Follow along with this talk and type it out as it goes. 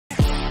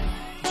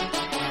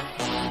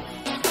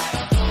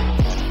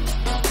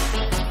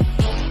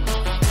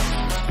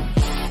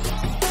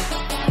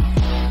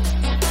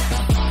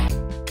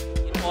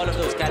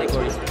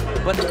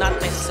but not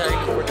necessarily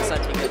for the San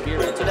Miguel Beer.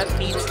 So that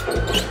means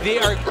they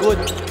are good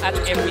at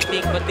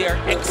everything, but they are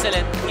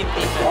excellent in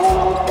defense.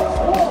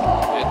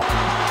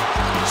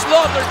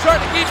 Slaughter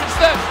trying to keep it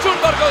steps.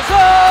 Junmar goes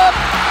up!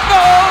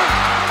 No!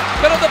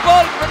 Pero the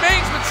ball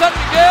remains with San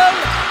Miguel.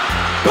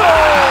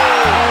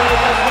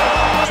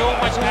 So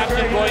much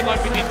action going on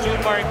between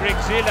Junmar and Greg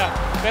Zilla.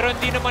 Pero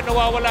hindi naman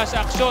nawawala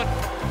sa aksyon.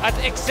 At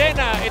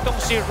eksena itong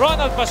si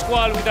Ronald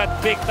Pascual with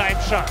that big-time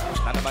shot.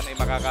 Na naman ay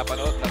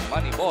makakapanood ng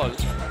money ball.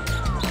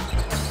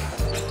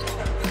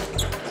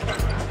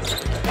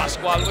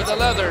 Pascual with the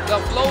leather, the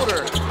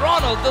floater.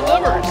 Ronald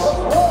delivers.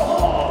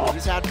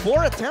 He's had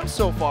 4 attempts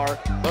so far,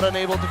 but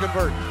unable to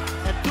convert.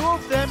 And 2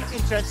 of them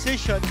in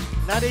transition,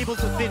 not able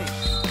to finish.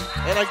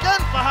 And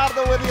again,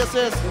 Fajardo with the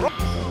assist.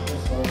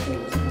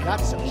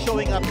 That's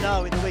showing up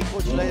now in the way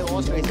Coach Leo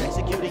Oscar is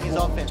executing his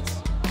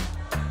offense.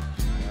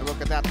 And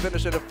look at that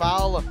finish in a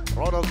foul.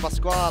 Ronald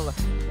Pascual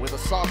with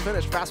a soft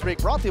finish. Fast break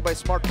brought to you by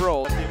Smart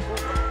Pro.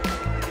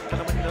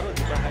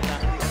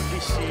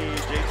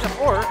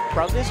 Or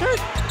Proudly is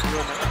hurt.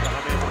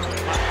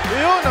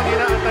 Yun ang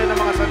inaantay ng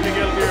mga San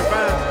Miguel Beer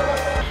fans.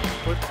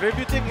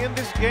 Contributing in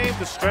this game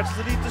to stretch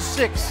the lead to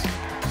 6.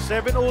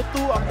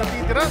 7:02 ang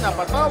natitira na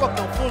patawag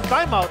ng full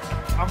timeout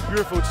ang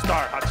Pure Food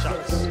Star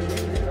Hotshots.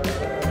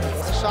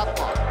 It's a shot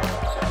clock.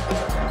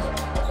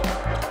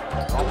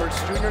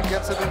 Roberts Jr.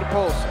 gets it in the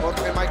post. Going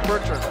to Mike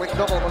Bercher. Quick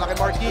double mula kay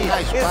Marquis.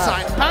 Nice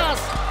Inside pass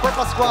for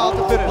Pascual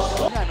to finish.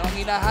 Yan, ang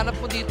hinahanap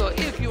mo dito,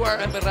 if you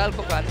are a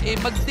Meralco fan,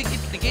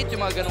 magdikit-dikit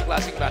yung mga ganong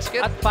klaseng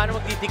basket. At paano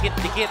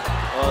magdidikit-dikit?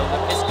 Oh, the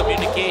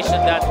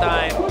miscommunication that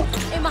time.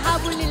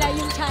 Mahabol nila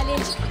yung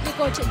challenge ni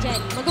Coach Jen.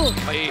 Magu.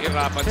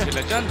 Mahihirapan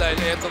sila dyan dahil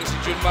itong si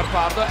Junmar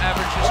Pardo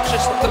averages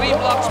just 3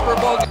 blocks per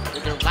ball.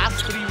 In their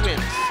last 3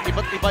 wins,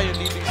 iba't iba yung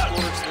leading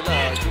scorers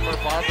nila. Junmar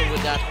Pardo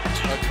with that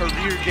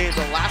career game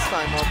the last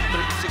time of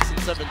 36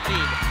 and 17.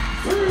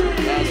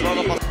 As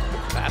Ronald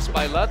Pass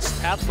by Lutz,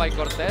 tapped by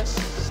Cortez.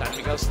 San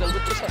Miguel still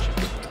with possession.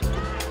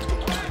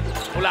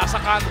 Mula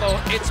sa kanto,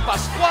 it's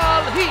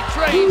Pascual. He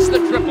trains the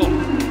triple.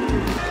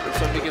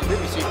 San Miguel did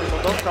receive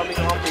Rimondon coming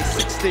off a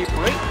 6-day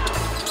break.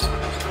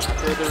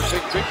 After their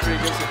big victory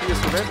against the P.S.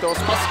 Juventus,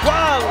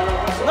 Pascual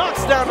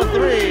knocks down a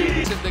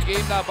 3. In the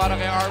game na para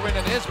kay Arwin,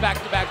 and his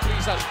back-to-back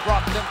threes has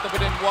brought them to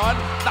within 1.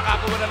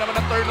 Nakakuha na naman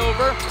ng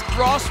turnover.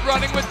 Ross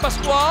running with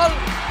Pascual.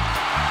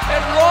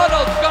 And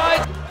Ronald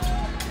guides.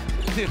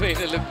 Hindi rin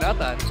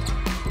nalugnatan.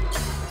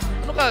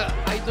 Ano ka,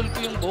 idol ko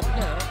yung buhok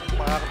niya.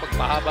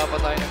 Makakapagpahaba pa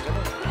tayo ng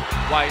gano'n.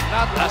 Why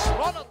not? As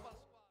Ronald